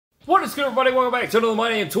What is good, everybody? Welcome back to another My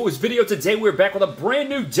Damn Toys video. Today we're back with a brand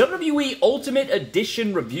new WWE Ultimate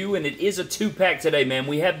Edition review, and it is a two-pack today, man.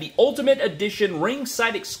 We have the Ultimate Edition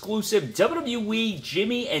Ringside Exclusive WWE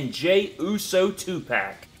Jimmy and Jey Uso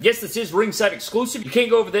two-pack. Yes, this is Ringside Exclusive. You can't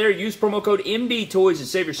go over there, use promo code MD Toys and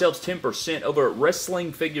save yourselves 10% over at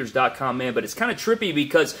WrestlingFigures.com, man. But it's kind of trippy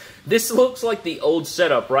because this looks like the old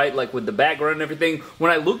setup, right? Like with the background and everything. When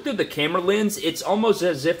I look through the camera lens, it's almost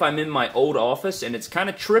as if I'm in my old office, and it's kind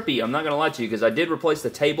of trippy. I'm not going to lie to you because I did replace the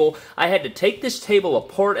table. I had to take this table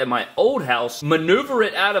apart at my old house, maneuver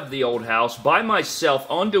it out of the old house by myself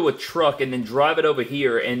onto a truck, and then drive it over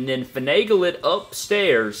here, and then finagle it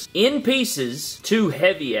upstairs in pieces, two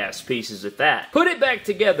heavy ass pieces at that. Put it back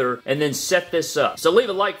together and then set this up. So leave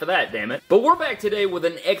a like for that, damn it. But we're back today with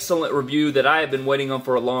an excellent review that I have been waiting on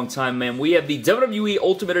for a long time, man. We have the WWE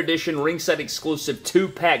Ultimate Edition Ringside Exclusive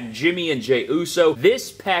 2-pack Jimmy and Jey Uso. This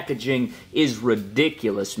packaging is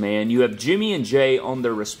ridiculous, man. You have Jimmy and Jey on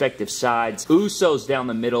their respective sides. Usos down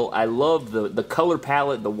the middle. I love the color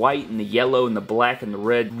palette, the white and the yellow and the black and the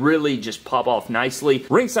red really just pop off nicely.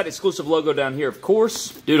 Ringside Exclusive logo down here, of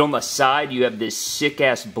course. Dude, on the side, you have this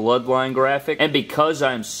sick-ass bloodline graphic, and because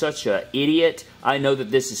I'm such an idiot, I know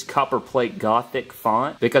that this is copperplate gothic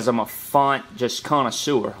font because I'm a font just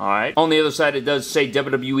connoisseur, alright? On the other side, it does say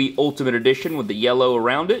WWE Ultimate Edition with the yellow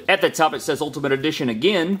around it. At the top, it says Ultimate Edition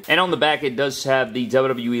again, and on the back, it does have the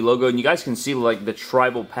WWE logo, and you guys can see like the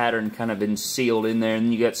tribal pattern kind of been sealed in there, and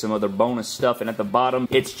then you got some other bonus stuff, and at the bottom,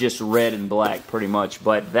 it's just red and black pretty much,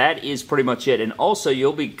 but that is pretty much it. And also,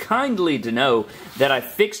 you'll be kindly to know that I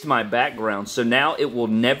fixed my background, so now it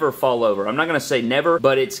will never fall over. I'm not going to say never,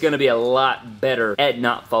 but it's going to be a lot better at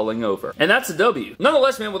not falling over. And that's a W.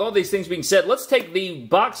 Nonetheless, man, with all these things being said, let's take the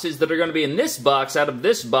boxes that are going to be in this box out of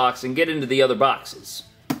this box and get into the other boxes.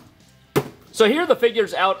 So here are the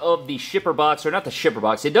figures out of the shipper box, or not the shipper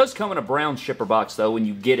box. It does come in a brown shipper box, though, when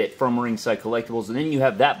you get it from Ringside Collectibles. And then you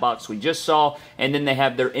have that box we just saw, and then they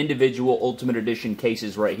have their individual Ultimate Edition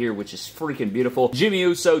cases right here, which is freaking beautiful. Jimmy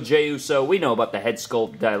Uso, Jey Uso, we know about the head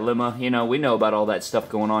sculpt dilemma. You know, we know about all that stuff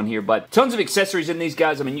going on here. But tons of accessories in these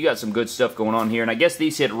guys. I mean, you got some good stuff going on here. And I guess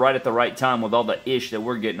these hit right at the right time with all the ish that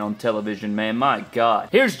we're getting on television, man. My God.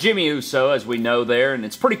 Here's Jimmy Uso, as we know there. And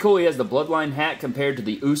it's pretty cool. He has the Bloodline hat compared to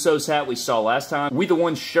the Usos hat we saw last time. We the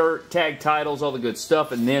one shirt, tag titles, all the good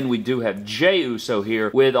stuff, and then we do have Jey Uso here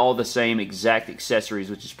with all the same exact accessories,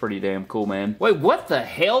 which is pretty damn cool, man. Wait, what the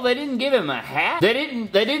hell? They didn't give him a hat? They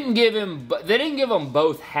didn't give him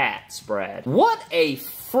both hats, Brad. What a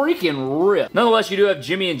freaking rip. Nonetheless, you do have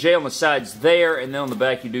Jimmy and Jey on the sides there, and then on the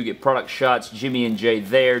back you do get product shots. Jimmy and Jey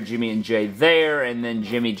there, Jimmy and Jey there, and then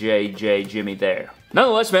Jimmy, Jey, Jimmy there.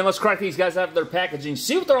 Nonetheless, man, let's crack these guys out of their packaging,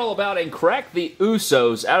 see what they're all about, and crack the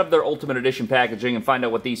Usos out of their Ultimate Edition packaging and find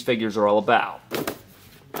out what these figures are all about.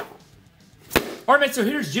 Alright, man, so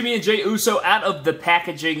here's Jimmy and Jey Uso out of the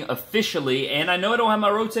packaging officially, and I know I don't have my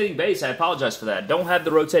rotating base. I apologize for that. Don't have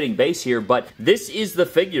the rotating base here, but this is the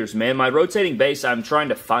figures, man. My rotating base, I'm trying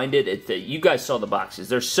to find it. You guys saw the boxes.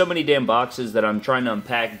 There's so many damn boxes that I'm trying to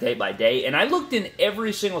unpack day by day, and I looked in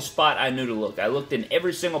every single spot I knew to look. I looked in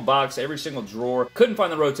every single box, every single drawer. Couldn't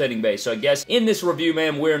find the rotating base, so I guess in this review,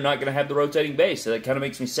 man, we're not going to have the rotating base, so that kind of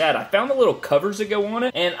makes me sad. I found the little covers that go on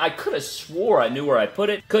it, and I could have swore I knew where I put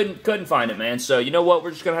it. Couldn't find it, man, so you know what? We're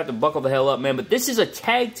just going to have to buckle the hell up, man. But this is a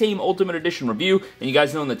Tag Team Ultimate Edition review. And you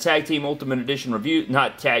guys know in the Tag Team Ultimate Edition review,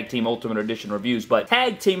 not Tag Team Ultimate Edition reviews, but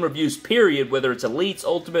Tag Team reviews, period, whether it's Elites,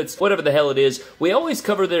 Ultimates, whatever the hell it is, we always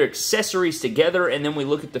cover their accessories together, and then we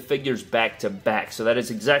look at the figures back to back. So that is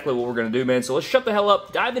exactly what we're going to do, man. So let's shut the hell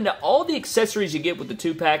up, dive into all the accessories you get with the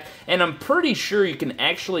 2-pack, and I'm pretty sure you can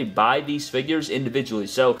actually buy these figures individually.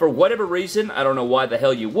 So for whatever reason, I don't know why the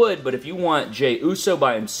hell you would, but if you want Jey Uso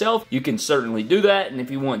by himself, you can certainly do that. And if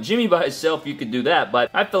you want Jimmy by himself, you could do that, but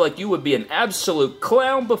I feel like you would be an absolute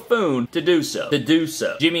clown buffoon to do so.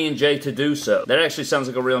 Jimmy and Jey to do so. That actually sounds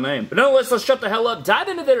like a real name. But no, let's shut the hell up, dive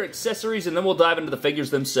into their accessories, and then we'll dive into the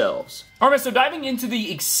figures themselves. Alright, so diving into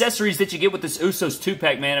the accessories that you get with this Usos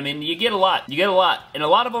 2-pack, man, I mean, you get a lot. You get a lot. And a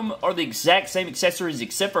lot of them are the exact same accessories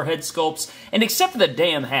except for head sculpts and except for the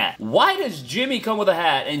damn hat. Why does Jimmy come with a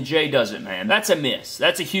hat and Jey doesn't, man? That's a miss.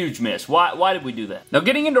 That's a huge miss. Why did we do that? Now,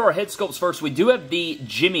 getting into our head sculpts first, we do have the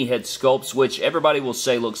Jimmy head sculpts, which everybody will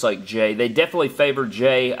say looks like Jay. They definitely favor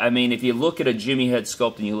Jay. I mean, if you look at a Jimmy head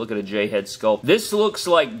sculpt and you look at a Jay head sculpt, this looks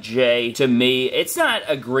like Jay to me. It's not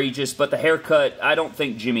egregious, but the haircut, I don't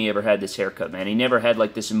think Jimmy ever had this haircut, man. He never had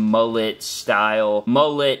like this mullet style,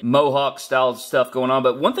 mohawk style stuff going on.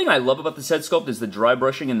 But one thing I love about this head sculpt is the dry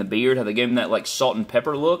brushing in the beard, how they gave him that like salt and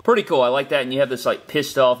pepper look. Pretty cool. I like that. And you have this like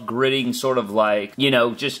pissed off, gritting, sort of like, you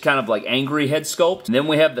know, just kind of like angry head sculpt. And then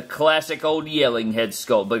we have the classic old yelling head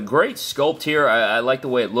sculpt. But great sculpt here. I like the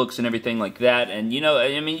way it looks and everything like that. And, you know,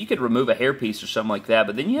 I mean, you could remove a hairpiece or something like that.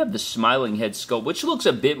 But then you have the smiling head sculpt, which looks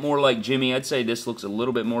a bit more like Jimmy. I'd say this looks a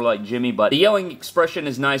little bit more like Jimmy. But the yelling expression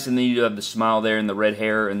is nice. And then you do have the smile there and the red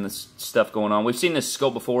hair and the stuff going on. We've seen this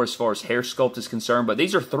sculpt before as far as hair sculpt is concerned. But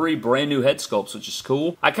these are 3 brand new head sculpts, which is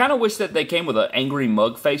cool. I kind of wish that they came with an angry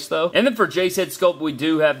mug face, though. And then for Jay's head sculpt, we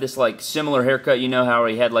do have this, like, similar haircut. You know how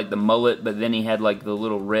he had, like, the mullet, but then he had, like, the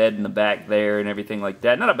little red in the back there and everything like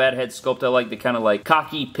that. Not a bad head sculpt. I like the kind of, like,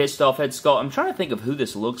 cocky, pissed-off head sculpt. I'm trying to think of who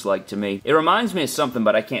this looks like to me. It reminds me of something,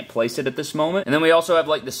 but I can't place it at this moment. And then we also have,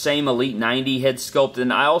 like, the same Elite 90 head sculpt,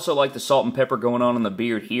 and I also like the salt and pepper going on in the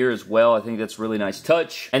beard here as well. I think that's a really nice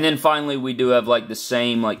touch. And then finally, we do have, like, the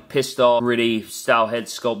same, like, pissed-off, gritty style head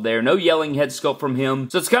sculpt there. No yelling head sculpt from him.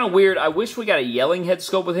 So it's kind of weird. I wish we got a yelling head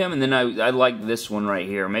sculpt with him, and then I like this one right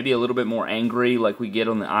here. Maybe a little bit more angry like we get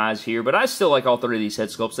on the eyes here, but I still like all 3 of these head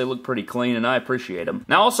sculpts. They look pretty clean, and I appreciate them.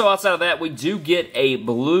 Now, also outside of that, we do get a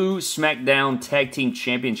blue SmackDown Tag Team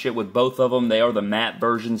Championship with both of them. They are the matte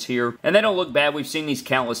versions here, and they don't look bad. We've seen these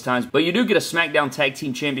countless times, but you do get a SmackDown Tag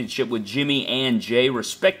Team Championship with Jimmy and Jay,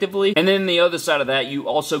 respectively. And then the other side of that, you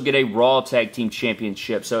also get a Raw Tag Team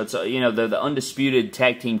Championship. So it's, you know, they're the undisputed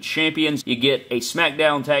Tag Team Champions. You get a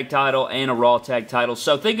SmackDown Tag title and a Raw Tag title.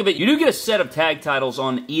 So think of it, you do get a set of tag titles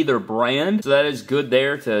on either brand. So that is good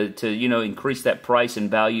there to you know, increase that price and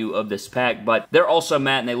value of this pack. But they're also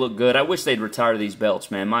matte and they look good. I wish they'd retire these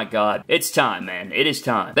belts, man. My God. It's time, man. It is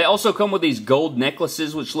time. They also come with these gold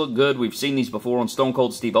necklaces, which look good. We've seen these before on Stone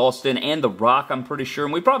Cold Steve Austin and The Rock, I'm pretty sure.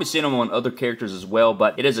 And we've probably seen them on other characters as well,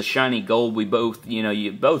 but it is a shiny gold. We both, you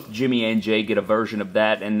know, both Jimmy and Jay get a version of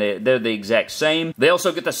that, and they're the exact same. They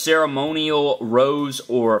also get the ceremonial rose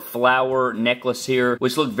or flower necklace here,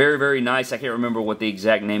 which look very, very nice. I can't remember what the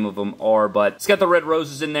exact name of them are, but it's got the red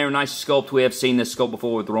roses in there. Nice sculpt. We have seen this sculpt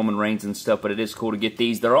before with Roman Reigns and stuff, but it is cool to get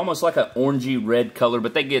these. They're almost like an orangey red color,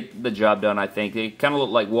 but they get the job done, I think. They kind of look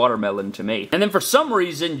like watermelon to me. And then for some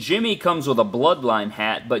reason, Jimmy comes with a Bloodline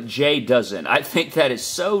hat, but Jay doesn't. I think that is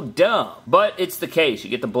so dumb, but it's the case. You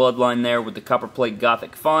get the Bloodline there with the copper plate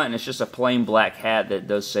Gothic font, and it's just a plain black hat that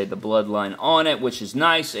does say the Bloodline on it, which is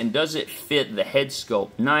nice. And does it fit the head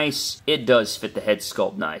sculpt nice? It does fit the head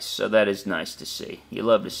sculpt nice, so that is nice to see. You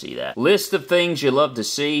love to see that. List of things you love to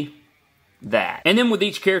see. That. And then with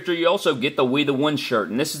each character, you also get the We The One shirt.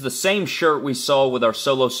 And this is the same shirt we saw with our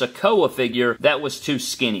Solo Sikoa figure that was too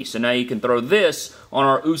skinny. So now you can throw this on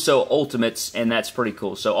our Uso Ultimates, and that's pretty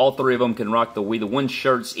cool. So all 3 of them can rock the We The One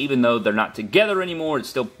shirts, even though they're not together anymore. It's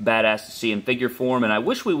still badass to see in figure form, and I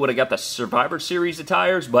wish we would have got the Survivor Series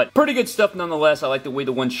attires, but pretty good stuff nonetheless. I like the We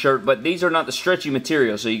The One shirt, but these are not the stretchy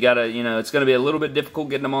material, so you gotta, you know, it's gonna be a little bit difficult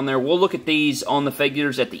getting them on there. We'll look at these on the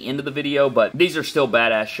figures at the end of the video, but these are still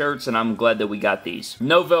badass shirts, and I'm glad that we got these.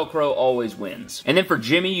 No Velcro always wins. And then for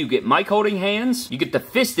Jimmy, you get mic holding hands, you get the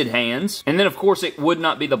fisted hands, and then of course it would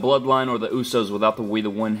not be the Bloodline or the Usos without the We The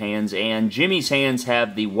One hands, and Jimmy's hands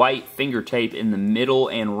have the white finger tape in the middle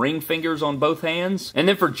and ring fingers on both hands. And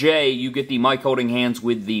then for Jay, you get the mic holding hands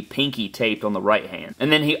with the pinky taped on the right hand.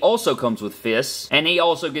 And then he also comes with fists, and he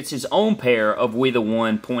also gets his own pair of We The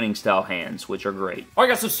One pointing style hands, which are great.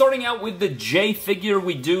 Alright guys, so starting out with the Jay figure,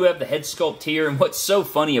 we do have the head sculpt here, and what's so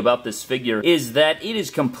funny about this figure is that it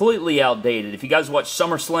is completely outdated. If you guys watch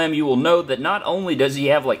SummerSlam, you will know that not only does he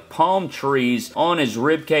have like palm trees on his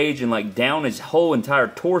rib cage and like down his whole entire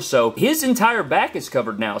torso, his entire back is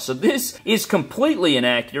covered now. So this is completely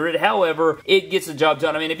inaccurate. However, it gets the job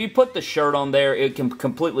done. I mean, if you put the shirt on there, it can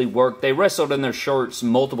completely work. They wrestled in their shirts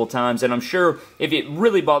multiple times, and I'm sure if it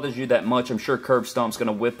really bothers you that much, I'm sure Curb Stomp's going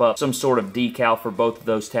to whip up some sort of decal for both of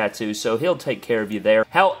those tattoos, so he'll take care of you there.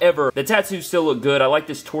 However, the tattoos still look good. I like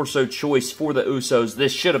this torso choice for the Usos.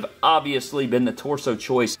 This should have obviously been the torso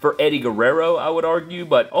choice for Eddie Guerrero, I would argue,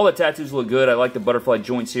 but all the tattoos look good. I like the butterfly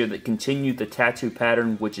joints here that continue the tattoo tattoo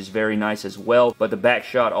pattern, which is very nice as well, but the back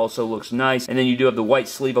shot also looks nice. And then you do have the white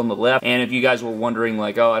sleeve on the left, and if you guys were wondering,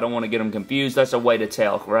 like, oh, I don't want to get them confused, that's a way to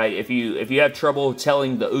tell, right? If you have trouble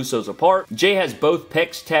telling the Usos apart, Jay has both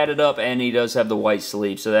pecs tatted up, and he does have the white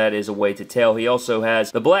sleeve, so that is a way to tell. He also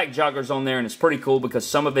has the black joggers on there, and it's pretty cool because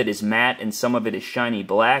some of it is matte and some of it is shiny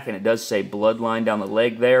black, and it does say Bloodline down the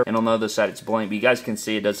leg there, and on the other side it's blank, but you guys can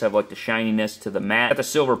see it does have like the shininess to the matte. Got the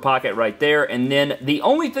silver pocket right there, and then the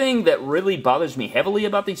only thing that really bothers me heavily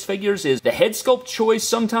about these figures is the head sculpt choice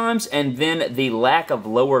sometimes, and then the lack of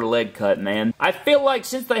lower leg cut, man. I feel like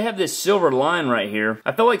since they have this silver line right here,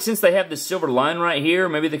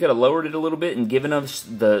 maybe they could have lowered it a little bit and given us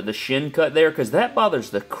the shin cut there, because that bothers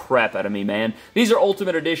the crap out of me, man. These are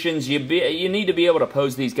Ultimate Editions. You need to be able to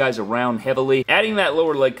pose these guys around heavily. Adding that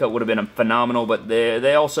lower leg cut would have been phenomenal, but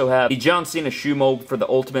they also have the John Cena shoe mold for the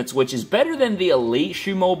Ultimates, which is better than the Elite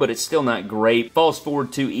shoe mold, but it's still not great. Falls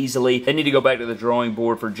forward too easily. They need to go back to the drawing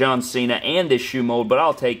board for John Cena and this shoe mold, but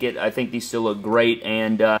I'll take it. I think these still look great,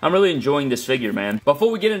 and I'm really enjoying this figure, man.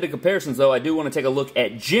 Before we get into comparisons, though, I do want to take a look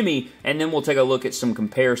at Jimmy, and then we'll take a look at some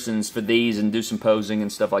comparisons for these and do some posing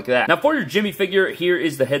and stuff like that. Now, for your Jimmy figure, here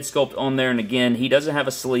is the head sculpt on there, and again, he doesn't have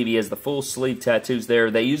a sleeve. He has the full sleeve tattoos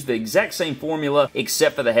there. They use the exact same formula,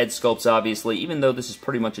 except for the head sculpts, obviously, even though this is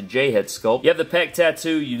pretty much a J head sculpt. You have the pec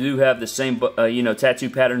tattoo. You do have the same, tattoo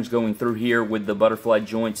patterns going through here with the butterfly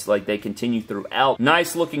joints, like they continue throughout.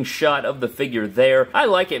 Nice looking shot of the figure there. I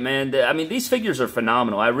like it, man. I mean, these figures are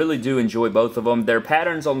phenomenal. I really do enjoy both of them. Their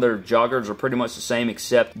patterns on their joggers are pretty much the same,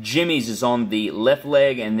 except Jimmy's is on the left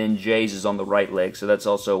leg and then Jay's is on the right leg, so that's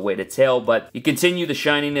also a way to tell. But you continue the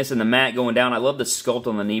shininess and the matte going down. I love the sculpt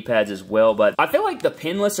on the knee pads as well, but I feel like the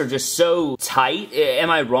pinless are just so tight. Am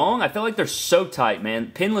I wrong? I feel like they're so tight,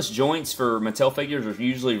 man. Pinless joints for Mattel figures are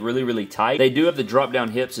usually really, really tight. They do have the drop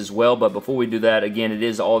down hips as well, but before we do that, again, it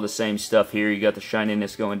is all the same stuff here. You got the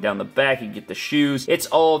shininess going down the back. You get the shoes. It's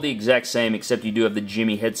all the exact same, except you do have the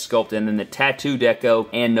Jimmy head sculpt, and then the tattoo deco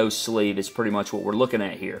and no sleeve is pretty much what we're looking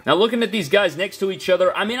at here. Now, looking at these guys next to each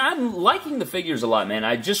other, I mean, I'm liking the figures a lot, man.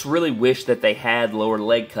 I just really wish that they had lower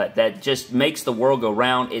leg cut. That just makes the world go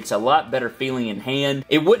round. It's a lot better feeling in hand.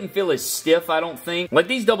 It wouldn't feel as stiff, I don't think. Like,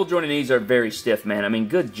 these double jointed knees are very stiff, man. I mean,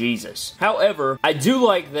 good Jesus. However, I do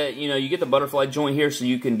like that, you get the butterfly joint here, so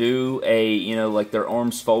you can do a, like their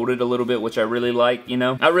arms folded a little bit, which I really like,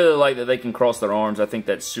 I really like that they can cross their arms. I think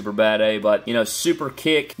that's super bad, but, super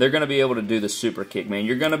kick, they're going to be able to do the super kick, man.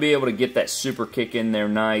 You're going to be able to get that super kick in there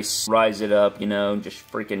nice, rise it up,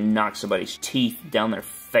 just freaking knock somebody's teeth down their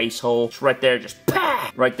face hole. Just right there, just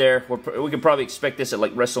PAH! Right there. We can probably expect this at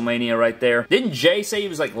like WrestleMania right there. Didn't Jay say he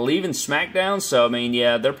was like leaving SmackDown? So, I mean,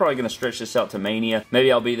 yeah, they're probably going to stretch this out to Mania.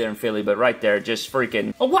 Maybe I'll be there in Philly, but right there, just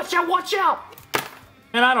freaking, oh, watch out, watch out!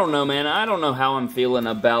 And I don't know, man. I don't know how I'm feeling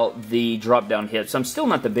about the drop-down hips. I'm still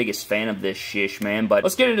not the biggest fan of this shish, man, but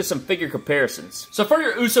let's get into some figure comparisons. So for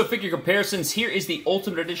your Uso figure comparisons, here is the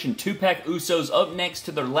Ultimate Edition 2-pack Usos up next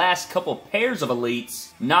to their last couple pairs of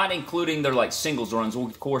Elites, not including their, like, singles runs,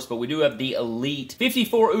 of course, but we do have the Elite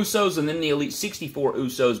 54 Usos and then the Elite 64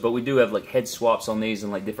 Usos, but we do have, like, head swaps on these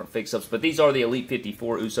and, like, different fix-ups, but these are the Elite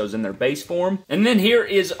 54 Usos in their base form. And then here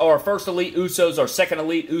is our first Elite Usos, our second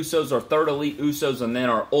Elite Usos, our third Elite Usos, and then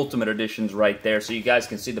our Ultimate Editions right there, so you guys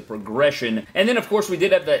can see the progression. And then, of course, we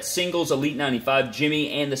did have that singles Elite 95 Jimmy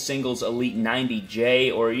and the singles Elite 90 J,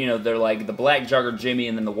 or, they're like the black jogger Jimmy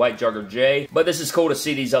and then the white jogger J. But this is cool to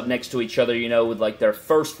see these up next to each other, with, like, their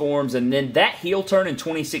first forms. And then that heel turn in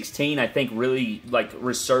 2016, I think, really, like,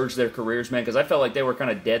 resurged their careers, man, because I felt like they were kind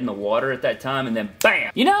of dead in the water at that time, and then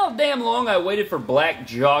BAM! You know how damn long I waited for black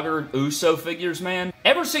jogger Uso figures, man?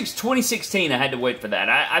 Ever since 2016, I had to wait for that.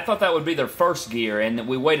 I thought that would be their first gear, and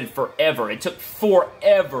we waited forever. It took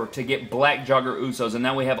forever to get black jogger Usos, and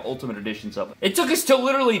now we have Ultimate Editions of it. It took us till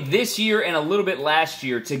literally this year and a little bit last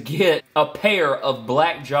year to get a pair of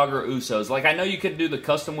black jogger Usos. Like, I know you could do the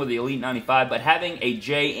custom with the Elite 95, but having a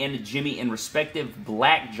Jay and a Jimmy in respective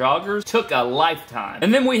black joggers took a lifetime.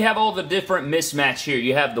 And then we have all the different mismatch here.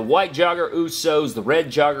 You have the white jogger Usos, the red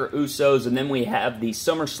jogger Usos, and then we have the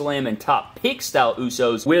SummerSlam and Top Pick style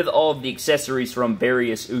Usos with all of the accessories from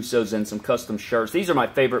various Usos and some custom shirts. These are my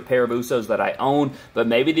favorite pair of Usos that I own, but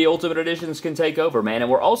maybe the Ultimate Editions can take over, man.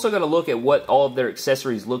 And we're also going to look at what all of their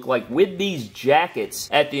accessories look like with these jackets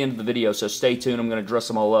at the end of the video, so stay tuned. I'm going to dress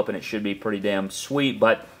them all up, and it should be pretty damn sweet,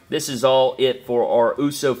 but this is all it for our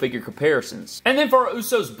Uso figure comparisons. And then for our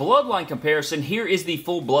Usos Bloodline comparison, here is the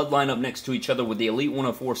full Bloodline up next to each other with the Elite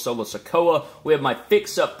 104 Solo Sikoa. We have my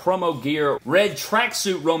fix-up promo gear, red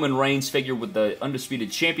tracksuit Roman Reigns figure with the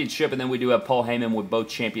Undisputed Championship, and then we do have Paul Heyman with both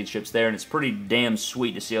championships there, and it's pretty damn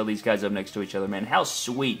sweet to see all these guys up next to each other, man. How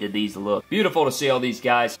sweet did these look? Beautiful to see all these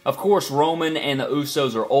guys. Of course, Roman and the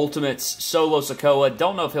Usos are Ultimates. Solo Sikoa,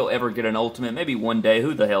 don't know if he'll ever get an Ultimate. Maybe one day,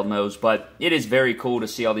 who the hell knows, but it is very cool to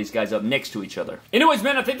see all these guys up next to each other. Anyways,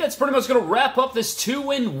 man, I think that's pretty much going to wrap up this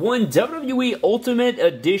 2-in-1 WWE Ultimate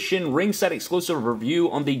Edition Ringside Exclusive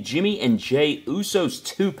review on the Jimmy and Jay Usos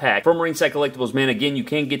 2-pack from Ringside Collectibles, man. Again, you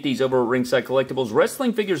can get these over at Ringside Collectibles.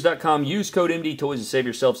 WrestlingFigures.com. Use code MD Toys to save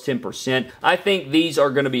yourselves 10%. I think these are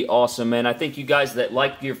going to be awesome, man. I think you guys that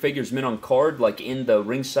like your figures mint on card, like in the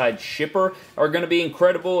Ringside shipper, are going to be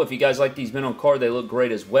incredible. If you guys like these mint on card, they look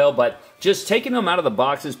great as well, but just taking them out of the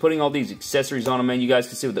boxes, putting all these accessories on them, man, you guys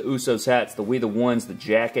can see with the Usos hats, the We The Ones, the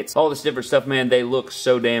jackets, all this different stuff, man, they look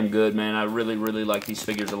so damn good, man. I really, really like these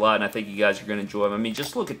figures a lot, and I think you guys are going to enjoy them. I mean,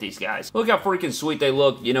 just look at these guys. Look how freaking sweet they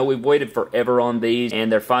look. You know, we've waited forever on these,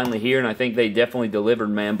 and they're finally here, and I think they definitely delivered,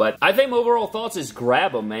 man. But I think my overall thoughts is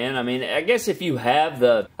grab them, man. I mean, I guess if you have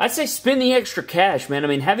the, I'd say spend the extra cash, man. I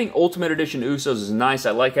mean, having Ultimate Edition Usos is nice.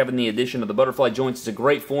 I like having the addition of the butterfly joints. It's a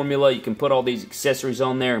great formula. You can put all these accessories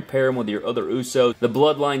on there and pair them with your other Usos. The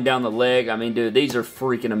bloodline down the leg, I mean, dude, these are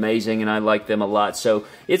freaking amazing, and I like them a lot. So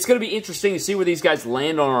it's going to be interesting to see where these guys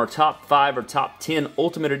land on our top 5 or top 10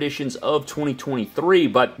 Ultimate Editions of 2023,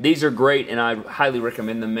 but these are great, and I highly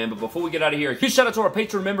recommend them, man. But before we get out of here, a huge shout out to our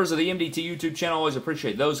Patreon members of the MDT YouTube channel. Always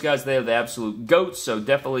appreciate those guys. They are the absolute goats, so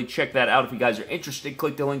definitely check that out if you guys are interested.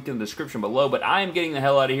 Click the link in the description below, but I am getting the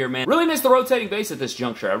hell out of here, man. Really miss the rotating base at this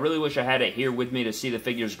juncture. I really wish I had it here with me to see the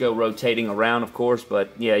figures go rotating around, of course, but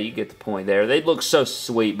yeah, you get the point there. They look so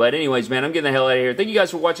sweet, but anyways, man, I'm getting the hell out of here. Thank you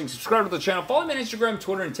guys for watching. Subscribe to the channel. Follow me on Instagram,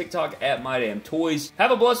 Twitter, and TikTok at My Damn Toys.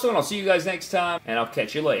 Have a blessed one. I'll see you guys next time, and I'll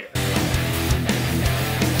catch you later.